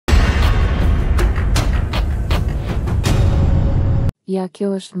Ja, kjo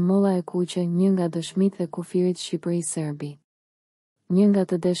është Molla e Kuqe, një nga dëshmitë e kufirit Shqipëri Serbi. Një nga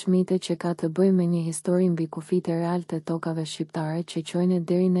të dëshmitë që ka të bëjë me një histori mbi kufijtë e real të tokave shqiptare që qojnë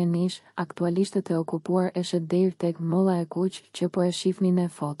deri në Nish, aktualisht të okupuar është deri tek Molla e Kuqe që po e shihni në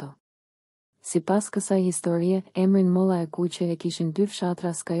foto. Sipas kësaj historie, emrin Molla e Kuqe e kishin dy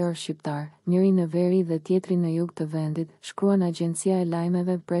fshatra skajor shqiptar, njëri në veri dhe tjetri në jug të vendit, shkruan agjencia e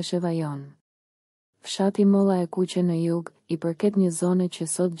lajmeve Presheva Jon. Fshati Molla e Kuqe në jug, i përket një zone që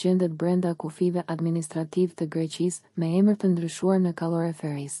sot gjendet brenda kufive administrativ të Greqisë, me emër të ndryshuar në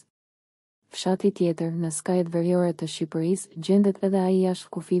kaloriferis. Fshati tjetër, në skajet veriore të Shqipërisë, gjendet edhe ai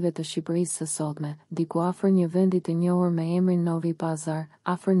jashtë kufive të Shqipërisë së sotme, diku afër një vendi të njohur me emrin Novi Pazar,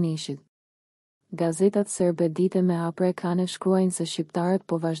 afër Nishit. Gazetat serbe dite me apre kanë shkruajnë se shqiptarët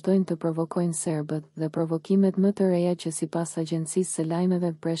po vazhdojnë të provokojnë serbët dhe provokimet më të reja që sipas agjencisë së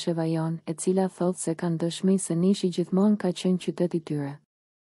lajmeve Presheva Jon, e cila thotë se kanë dëshmi se Nishi gjithmonë ka qenë qytet i tyre.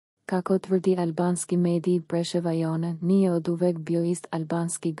 Kako tvrdi albanski mediji Presheva Jone, nije od uvek bio ist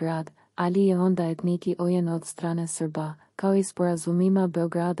albanski grad, ali je onda etniki ojen od strane Srba, kao i sporazumima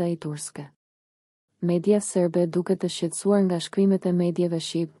Beograda i Turske. Media serbe duke të shqetësuar nga shkrimet e medjeve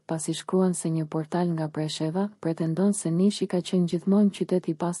shqip, pasi shkruan se një portal nga Presheva pretendon se Nishi ka qenë gjithmonë qytet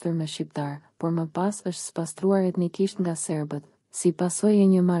i pastër me shqiptar, por më pas është spastruar etnikisht nga serbët, si pasojë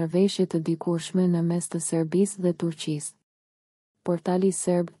e një marrëveshje të dikurshme në mes të Serbisë dhe Turqisë. Portali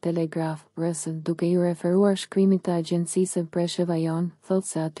serb Telegraf, RS, duke ju referuar shkrimit të agjencisë Presheva Jon, thotë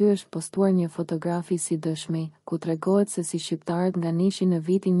se aty është postuar një fotografi si dëshmi, ku tregohet se si shqiptarët nga Nishi në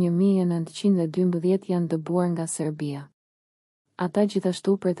vitin 1912 janë dëbuar nga Serbia. Ata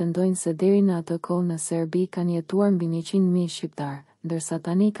gjithashtu pretendojnë se deri në atë kohë në Serbi kanë jetuar mbi 100.000 shqiptar, ndërsa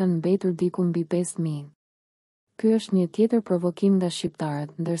tani kanë mbetur diku mbi 5.000. Ky është një tjetër provokim nga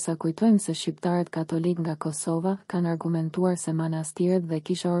shqiptarët, ndërsa kujtojmë se shqiptarët katolik nga Kosova kanë argumentuar se manastiret dhe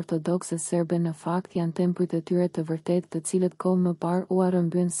kisha ortodokse serbe në fakt janë tempujt e tyre të vërtetë të cilët kohë më parë u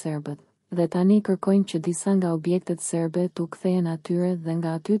arrëmbyen serbët, dhe tani kërkojnë që disa nga objektet serbe t'u kthehen atyre dhe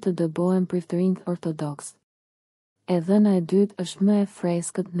nga aty të dëbohen priftërinjt ortodoks. E dhëna e dytë është më e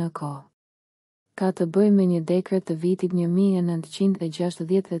freskët në kohë. Ka të bëjë me një dekret të vitit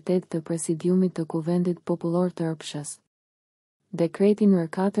 1968 të presidiumit të Kuvendit Popullor të Ërpshës. Dekreti nr.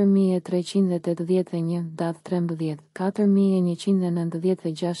 4381, datë 13,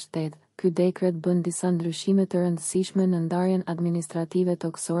 4196, ky dekret bën disa ndryshime të rëndësishme në ndarjen administrative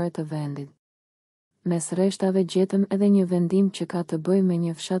toksore të vendit. Mes rreshtave gjetëm edhe një vendim që ka të bëjë me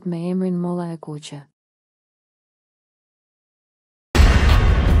një fshat me emrin Molla e Kuqe.